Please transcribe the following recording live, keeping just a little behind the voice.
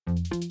This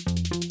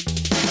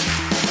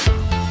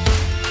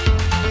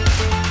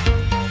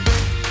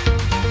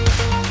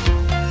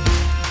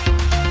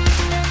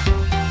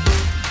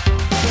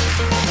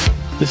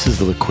is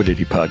the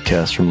Liquidity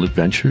Podcast from Loop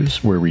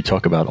Ventures, where we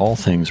talk about all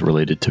things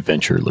related to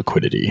venture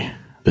liquidity.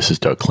 This is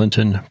Doug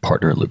Clinton,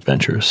 partner at Loop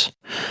Ventures.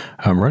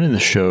 I'm running the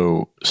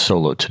show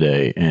solo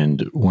today,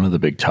 and one of the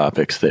big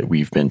topics that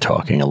we've been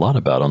talking a lot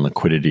about on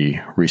liquidity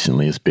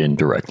recently has been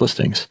direct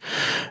listings.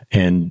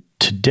 And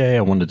today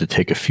I wanted to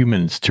take a few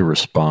minutes to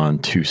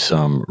respond to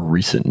some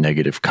recent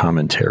negative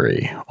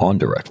commentary on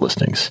direct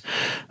listings.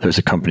 There's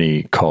a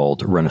company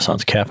called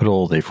Renaissance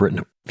Capital. They've written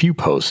a few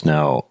posts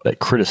now that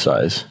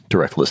criticize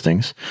direct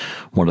listings.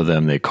 One of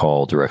them they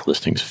call direct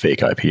listings fake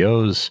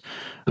IPOs.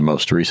 The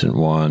most recent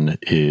one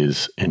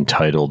is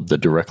entitled The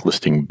Direct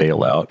Listing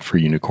Bailout for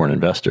Unicorn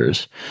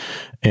Investors.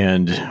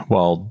 And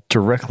while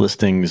direct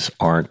listings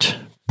aren't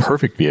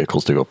perfect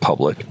vehicles to go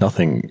public,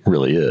 nothing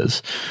really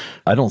is,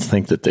 I don't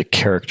think that the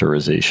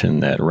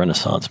characterization that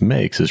Renaissance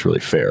makes is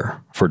really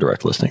fair for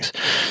direct listings.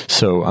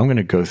 So I'm going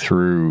to go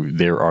through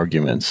their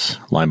arguments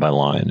line by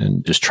line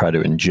and just try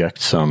to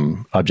inject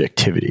some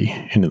objectivity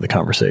into the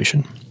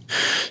conversation.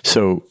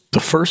 So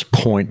the first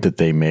point that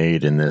they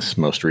made in this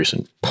most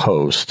recent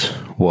post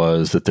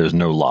was that there's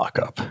no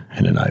lockup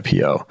in an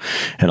IPO.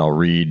 And I'll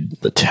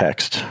read the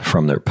text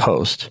from their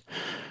post.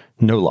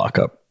 No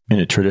lockup. In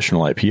a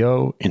traditional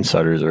IPO,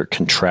 insiders are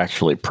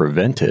contractually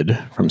prevented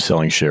from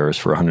selling shares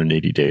for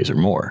 180 days or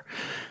more.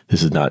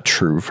 This is not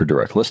true for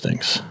direct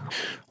listings.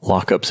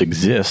 Lockups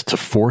exist to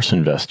force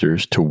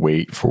investors to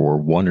wait for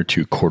 1 or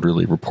 2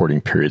 quarterly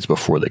reporting periods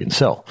before they can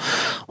sell.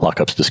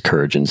 Lockups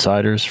discourage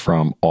insiders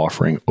from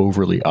offering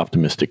overly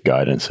optimistic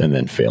guidance and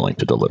then failing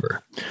to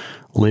deliver.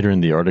 Later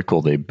in the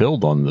article, they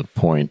build on the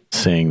point,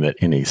 saying that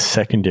in a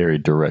secondary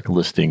direct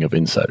listing of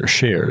insider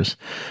shares,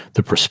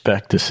 the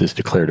prospectus is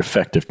declared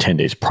effective 10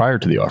 days prior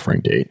to the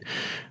offering date.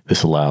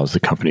 This allows the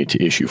company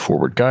to issue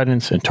forward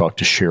guidance and talk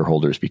to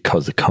shareholders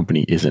because the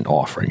company isn't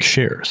offering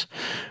shares.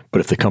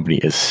 But if the company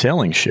is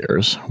selling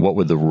shares, what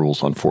would the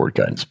rules on forward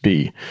guidance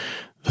be?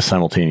 The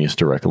simultaneous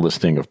direct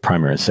listing of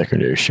primary and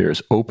secondary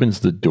shares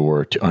opens the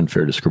door to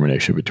unfair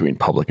discrimination between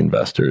public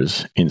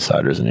investors,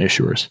 insiders, and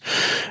issuers.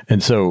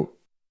 And so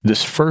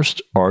this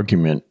first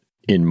argument,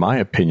 in my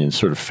opinion,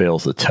 sort of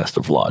fails the test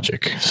of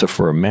logic. So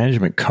for a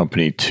management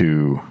company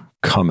to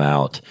come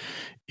out,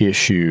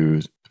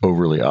 issue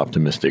overly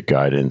optimistic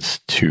guidance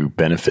to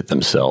benefit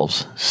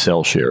themselves,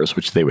 sell shares,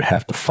 which they would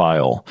have to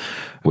file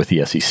with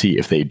the SEC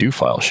if they do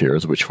file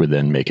shares, which would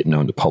then make it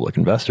known to public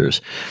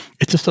investors,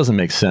 it just doesn't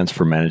make sense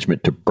for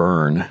management to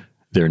burn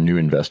their new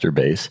investor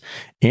base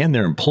and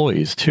their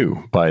employees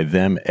too. By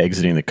them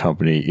exiting the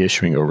company,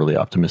 issuing overly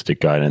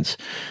optimistic guidance,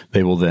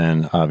 they will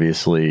then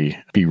obviously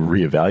be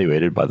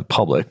reevaluated by the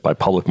public, by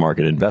public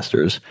market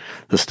investors.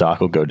 The stock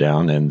will go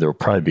down and there'll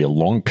probably be a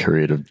long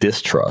period of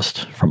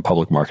distrust from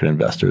public market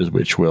investors,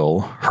 which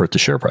will hurt the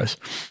share price,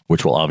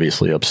 which will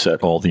obviously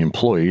upset all the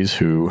employees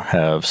who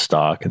have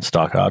stock and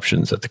stock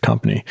options at the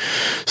company.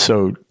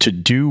 So to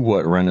do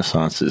what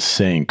Renaissance is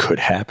saying could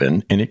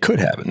happen, and it could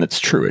happen, that's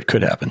true, it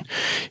could happen,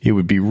 it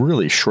would be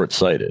really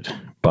short-sighted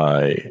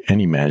by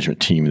any management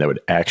team that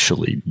would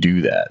actually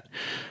do that.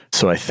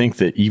 So I think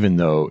that even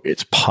though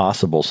it's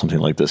possible something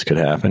like this could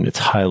happen, it's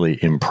highly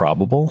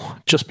improbable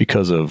just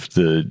because of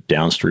the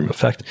downstream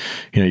effect.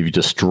 You know, you've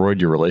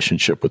destroyed your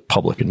relationship with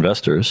public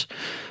investors,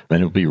 and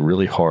it'll be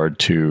really hard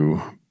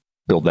to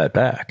build that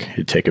back.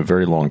 It'd take a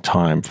very long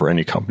time for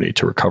any company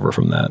to recover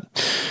from that,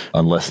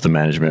 unless the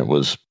management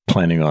was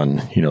planning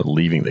on,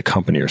 leaving the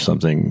company or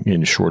something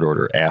in short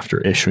order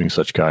after issuing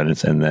such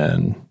guidance and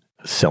then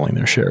selling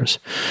their shares.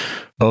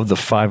 Of the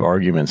 5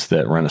 arguments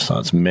that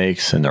Renaissance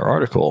makes in their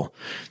article,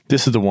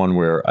 this is the one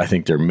where I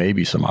think there may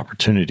be some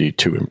opportunity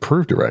to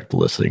improve direct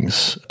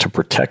listings to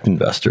protect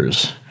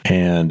investors.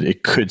 And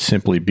it could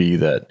simply be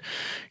that,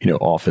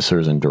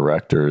 officers and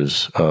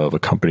directors of a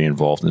company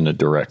involved in a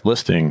direct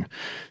listing,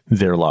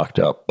 they're locked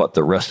up, but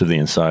the rest of the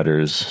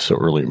insiders, so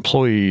early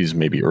employees,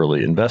 maybe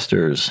early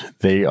investors,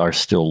 they are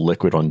still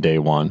liquid on day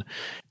one.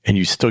 And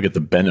you still get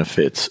the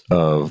benefits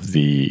of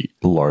the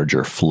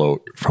larger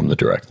float from the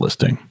direct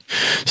listing.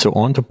 So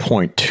on to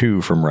point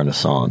 2 from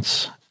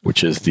Renaissance,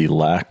 which is the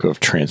lack of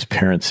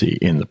transparency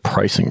in the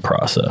pricing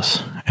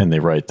process. And they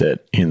write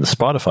that in the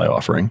Spotify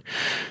offering,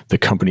 the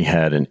company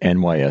had an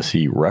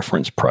NYSE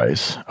reference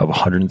price of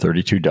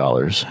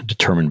 $132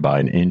 determined by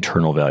an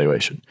internal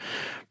valuation.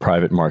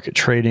 Private market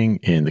trading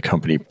in the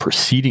company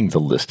preceding the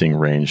listing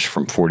ranged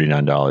from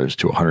 $49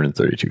 to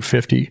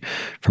 $132.50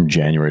 from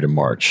January to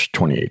March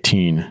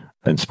 2018.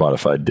 And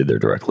Spotify did their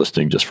direct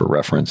listing, just for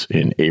reference,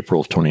 in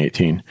April of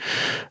 2018,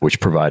 which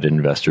provided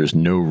investors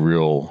no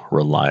real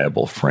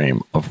reliable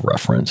frame of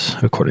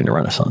reference, according to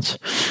Renaissance.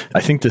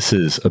 I think this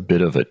is a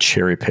bit of a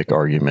cherry pick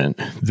argument.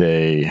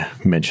 They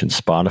mention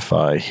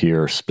Spotify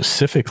here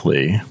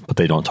specifically, but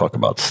they don't talk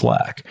about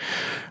Slack.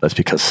 That's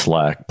because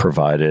Slack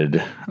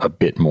provided a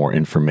bit more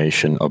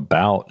information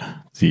about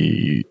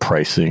the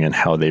pricing and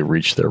how they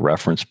reach their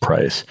reference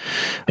price.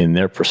 In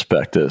their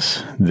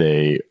prospectus,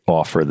 they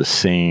offer the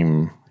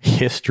same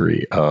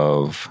history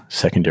of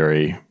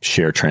secondary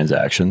share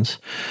transactions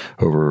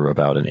over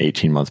about an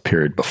 18-month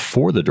period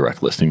before the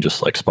direct listing,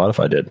 just like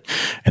Spotify did.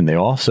 And they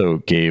also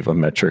gave a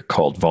metric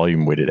called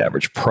volume weighted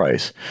average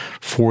price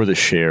for the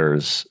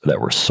shares that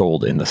were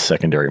sold in the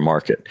secondary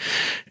market.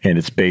 And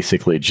it's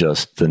basically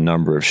just the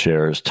number of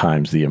shares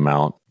times the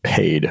amount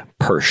paid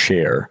per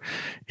share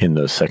in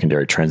those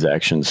secondary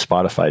transactions.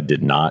 Spotify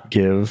did not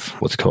give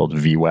what's called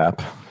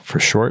VWAP for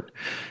short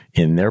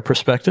in their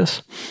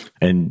prospectus.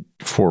 And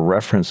for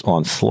reference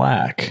on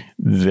Slack,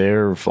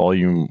 their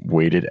volume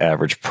weighted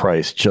average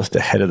price just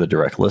ahead of the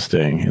direct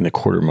listing in the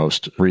quarter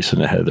most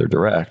recent ahead of their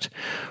direct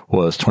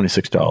was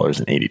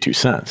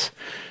 $26.82.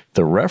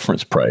 The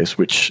reference price,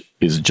 which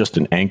is just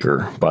an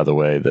anchor, by the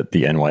way, that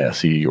the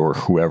NYSE or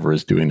whoever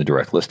is doing the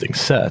direct listing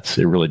sets,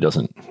 it really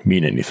doesn't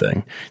mean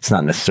anything. It's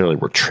not necessarily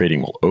where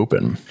trading will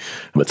open,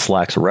 but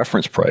Slack's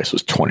reference price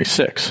was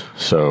 26.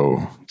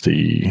 So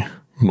the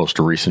most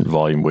recent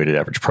volume weighted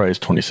average price,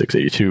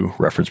 26.82,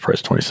 reference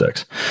price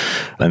 26.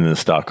 And then the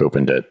stock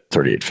opened at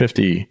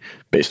 38.50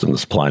 based on the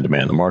supply and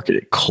demand in the market.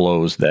 It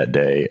closed that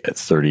day at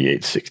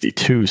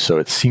 38.62. So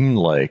it seemed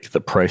like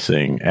the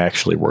pricing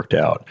actually worked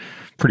out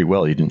pretty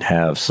well. You didn't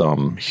have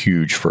some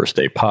huge first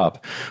day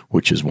pop,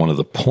 which is one of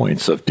the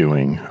points of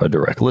doing a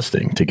direct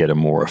listing, to get a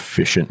more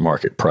efficient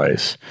market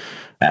price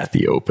at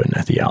the open,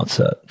 at the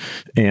outset.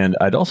 And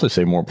I'd also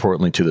say, more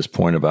importantly, to this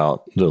point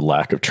about the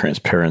lack of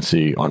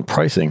transparency on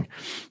pricing,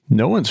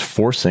 no one's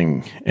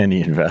forcing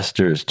any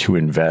investors to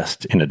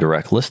invest in a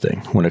direct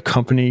listing. When a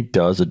company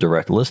does a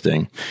direct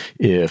listing,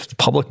 if the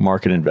public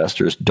market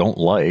investors don't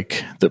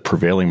like the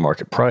prevailing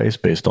market price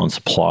based on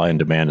supply and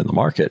demand in the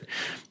market,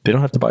 they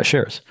don't have to buy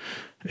shares.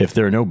 If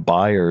there are no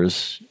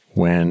buyers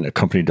when a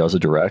company does a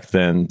direct,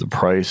 then the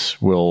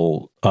price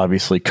will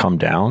obviously come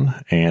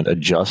down and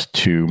adjust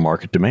to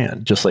market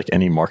demand, just like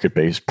any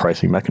market-based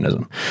pricing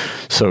mechanism.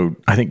 So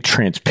I think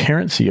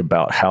transparency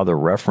about how the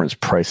reference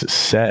price is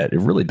set, it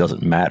really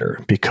doesn't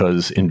matter,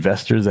 because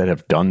investors that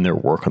have done their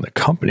work on the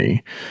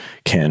company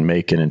can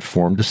make an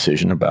informed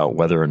decision about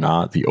whether or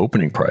not the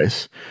opening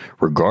price,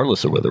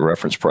 regardless of whether the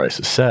reference price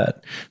is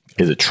set,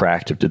 is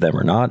attractive to them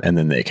or not, and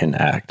then they can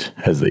act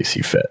as they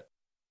see fit.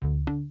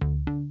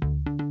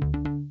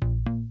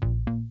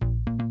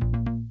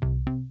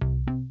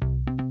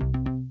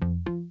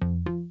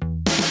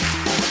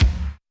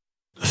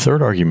 The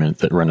third argument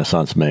that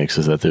Renaissance makes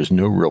is that there's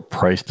no real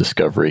price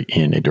discovery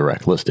in a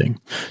direct listing.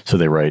 So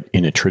they write,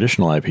 in a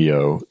traditional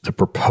IPO, the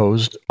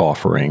proposed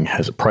offering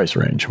has a price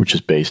range, which is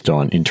based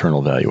on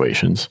internal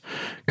valuations,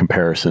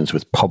 comparisons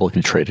with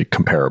publicly traded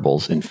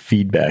comparables, and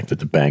feedback that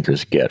the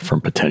bankers get from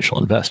potential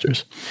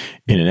investors.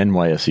 In an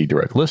NYSE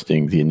direct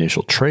listing, the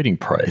initial trading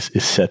price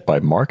is set by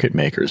market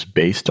makers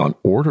based on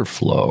order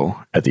flow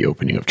at the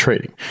opening of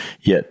trading.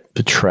 Yet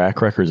the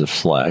track records of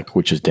Slack,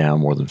 which is down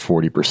more than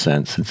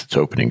 40% since its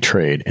opening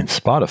trade, and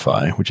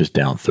Spotify, which is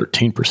down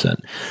 13%,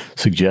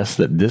 suggests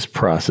that this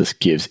process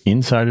gives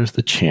insiders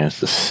the chance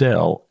to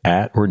sell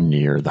at or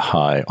near the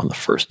high on the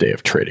first day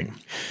of trading.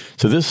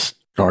 So this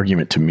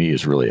argument to me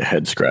is really a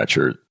head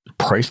scratcher.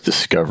 Price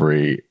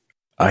discovery,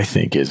 I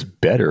think, is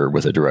better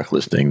with a direct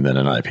listing than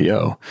an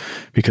IPO,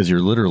 because you're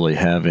literally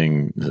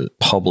having the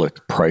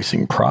public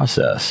pricing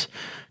process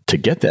to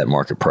get that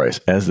market price.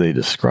 As they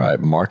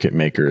describe, market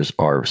makers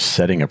are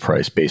setting a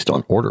price based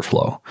on order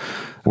flow,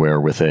 where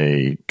with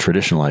a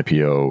traditional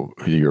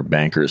IPO, your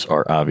bankers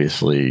are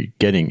obviously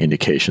getting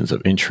indications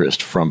of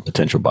interest from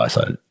potential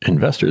buy-side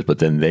investors, but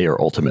then they are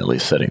ultimately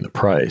setting the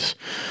price.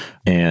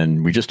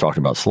 And we just talked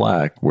about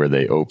Slack, where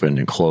they opened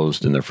and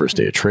closed in their first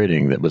day of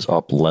trading that was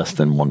up less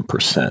than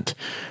 1%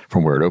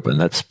 from where it opened.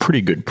 That's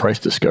pretty good price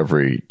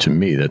discovery to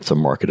me. That's a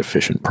market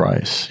efficient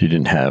price. You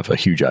didn't have a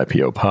huge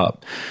IPO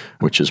pop,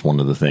 which is one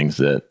of the things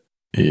that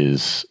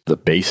is the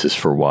basis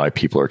for why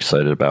people are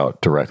excited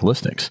about direct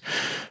listings.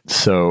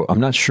 So I'm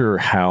not sure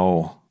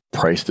how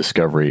price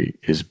discovery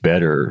is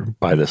better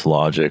by this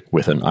logic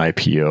with an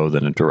IPO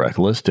than a direct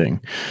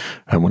listing.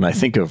 And when I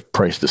think of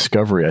price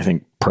discovery, I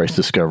think price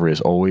discovery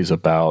is always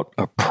about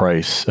a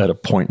price at a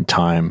point in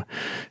time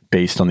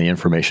based on the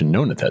information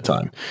known at that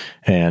time.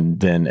 And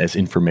then as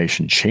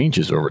information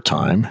changes over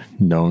time,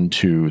 known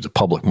to the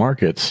public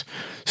markets,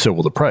 so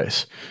will the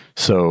price.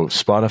 So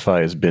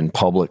Spotify has been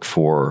public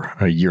for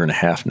a year and a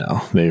half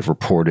now. They've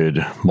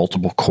reported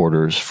multiple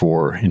quarters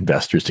for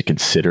investors to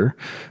consider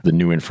the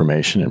new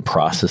information and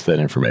process that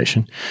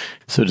information.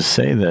 So to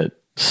say that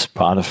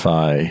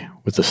Spotify,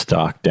 with the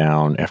stock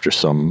down after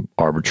some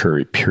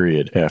arbitrary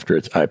period after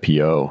its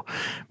IPO,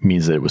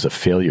 means that it was a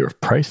failure of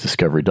price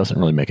discovery doesn't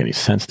really make any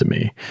sense to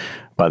me.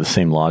 By the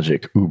same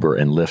logic, Uber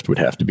and Lyft would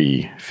have to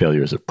be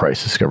failures of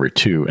price discovery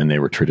too, and they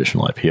were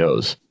traditional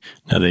IPOs.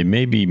 Now, they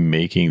may be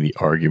making the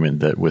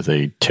argument that with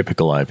a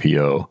typical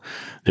IPO,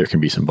 there can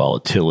be some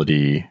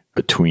volatility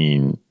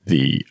between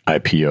the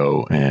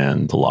IPO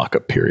and the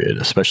lockup period,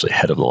 especially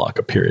ahead of the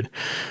lockup period.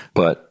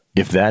 But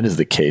if that is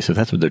the case, if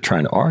that's what they're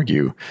trying to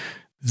argue,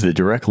 the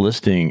direct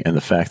listing and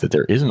the fact that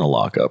there isn't a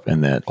lockup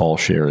and that all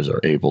shares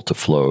are able to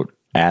float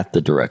at the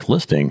direct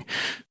listing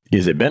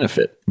is a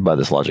benefit by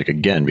this logic,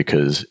 again,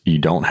 because you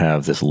don't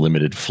have this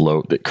limited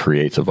float that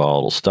creates a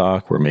volatile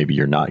stock where maybe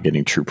you're not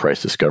getting true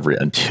price discovery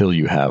until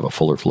you have a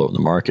fuller float in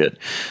the market.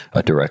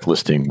 A direct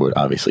listing would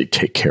obviously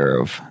take care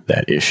of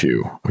that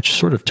issue, which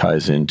sort of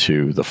ties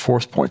into the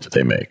fourth point that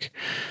they make.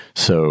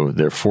 So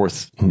their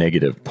fourth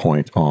negative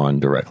point on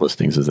direct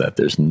listings is that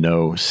there's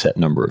no set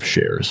number of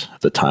shares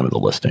at the time of the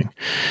listing.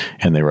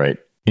 And they write,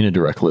 in a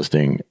direct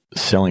listing,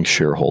 selling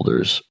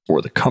shareholders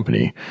or the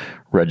company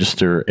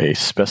register a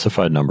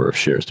specified number of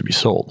shares to be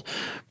sold,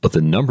 but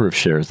the number of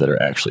shares that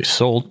are actually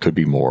sold could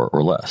be more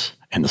or less.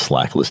 In the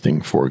Slack listing,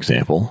 for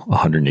example,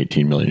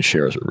 118 million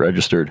shares were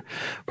registered,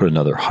 but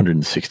another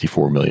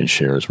 164 million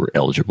shares were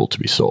eligible to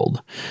be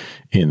sold.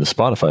 In the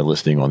Spotify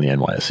listing on the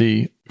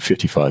NYSE,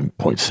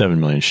 55.7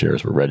 million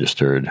shares were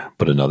registered,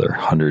 but another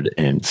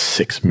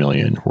 106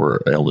 million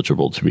were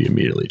eligible to be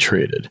immediately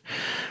traded.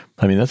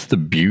 I mean, that's the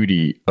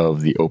beauty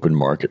of the open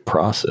market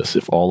process.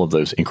 If all of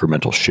those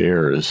incremental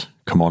shares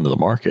come onto the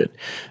market,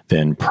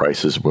 then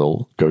prices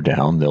will go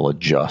down. They'll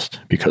adjust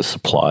because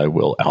supply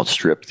will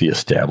outstrip the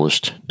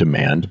established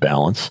demand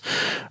balance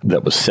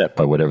that was set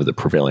by whatever the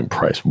prevailing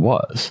price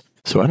was.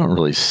 So I don't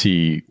really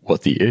see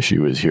what the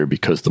issue is here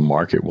because the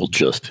market will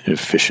just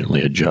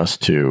efficiently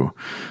adjust to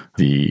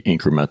the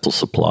incremental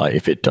supply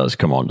if it does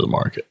come onto the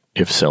market,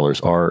 if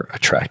sellers are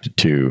attracted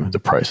to the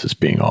prices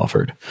being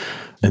offered.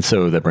 And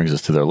so that brings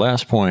us to their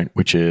last point,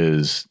 which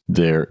is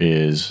there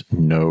is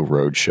no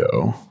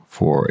roadshow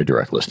for a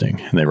direct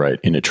listing. And they write,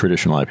 in a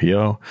traditional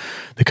IPO,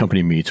 the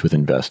company meets with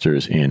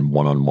investors in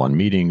one-on-one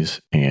meetings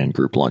and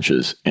group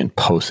lunches and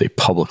posts a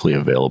publicly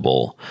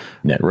available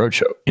net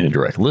roadshow. In a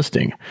direct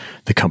listing,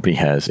 the company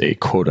has a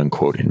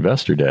quote-unquote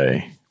investor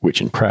day, which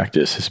in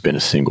practice has been a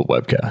single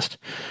webcast.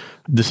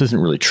 This isn't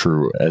really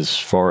true. As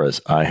far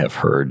as I have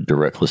heard,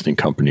 direct listing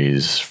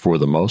companies, for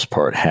the most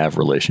part, have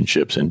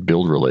relationships and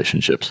build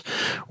relationships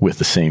with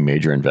the same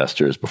major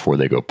investors before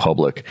they go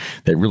public.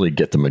 They really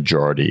get the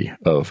majority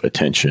of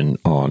attention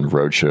on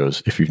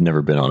roadshows. If you've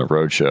never been on a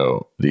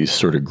roadshow, these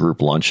sort of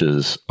group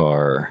lunches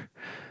are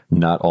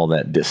not all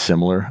that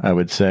dissimilar, I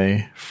would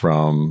say,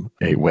 from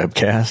a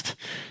webcast.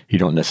 You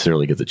don't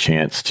necessarily get the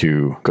chance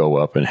to go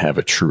up and have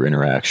a true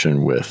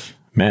interaction with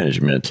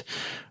management.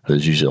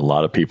 There's usually a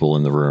lot of people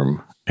in the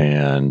room,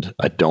 and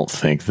I don't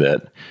think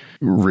that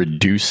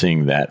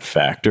reducing that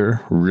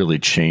factor really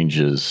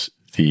changes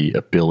the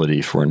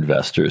ability for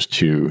investors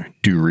to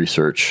do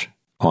research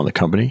on the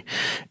company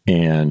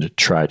and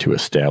try to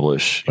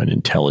establish an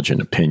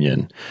intelligent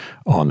opinion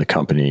on the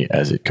company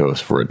as it goes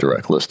for a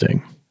direct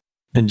listing.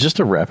 And just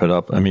to wrap it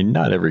up, I mean,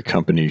 not every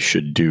company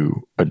should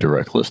do a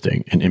direct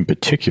listing. And in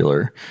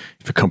particular,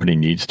 if a company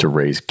needs to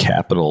raise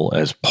capital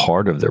as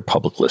part of their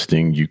public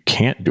listing, you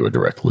can't do a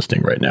direct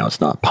listing right now. It's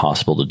not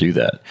possible to do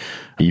that,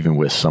 even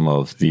with some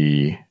of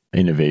the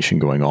innovation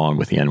going on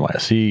with the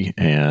NYSE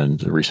and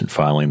the recent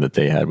filing that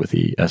they had with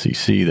the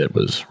SEC that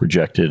was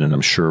rejected and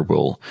I'm sure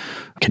will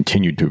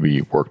continue to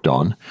be worked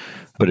on.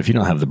 But if you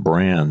don't have the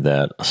brand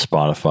that a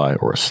Spotify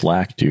or a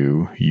Slack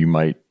do, you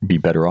might be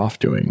better off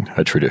doing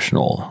a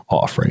traditional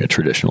offering, a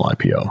traditional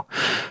IPO.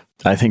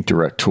 I think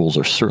direct tools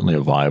are certainly a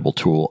viable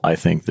tool. I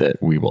think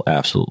that we will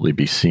absolutely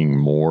be seeing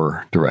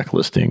more direct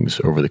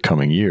listings over the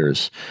coming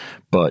years,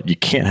 but you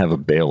can't have a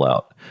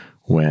bailout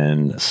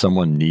when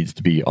someone needs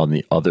to be on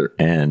the other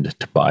end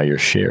to buy your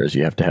shares.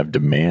 You have to have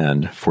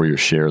demand for your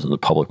shares on the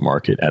public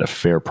market at a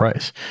fair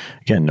price.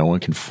 Again, no one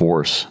can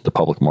force the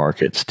public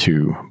markets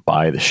to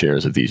buy the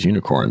shares of these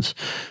unicorns.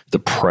 The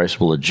price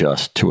will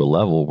adjust to a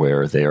level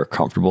where they are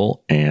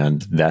comfortable,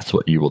 and that's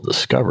what you will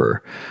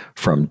discover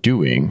from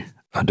doing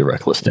a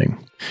direct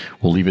listing.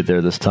 We'll leave it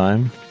there this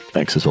time.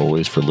 Thanks as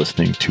always for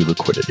listening to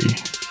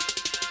Liquidity.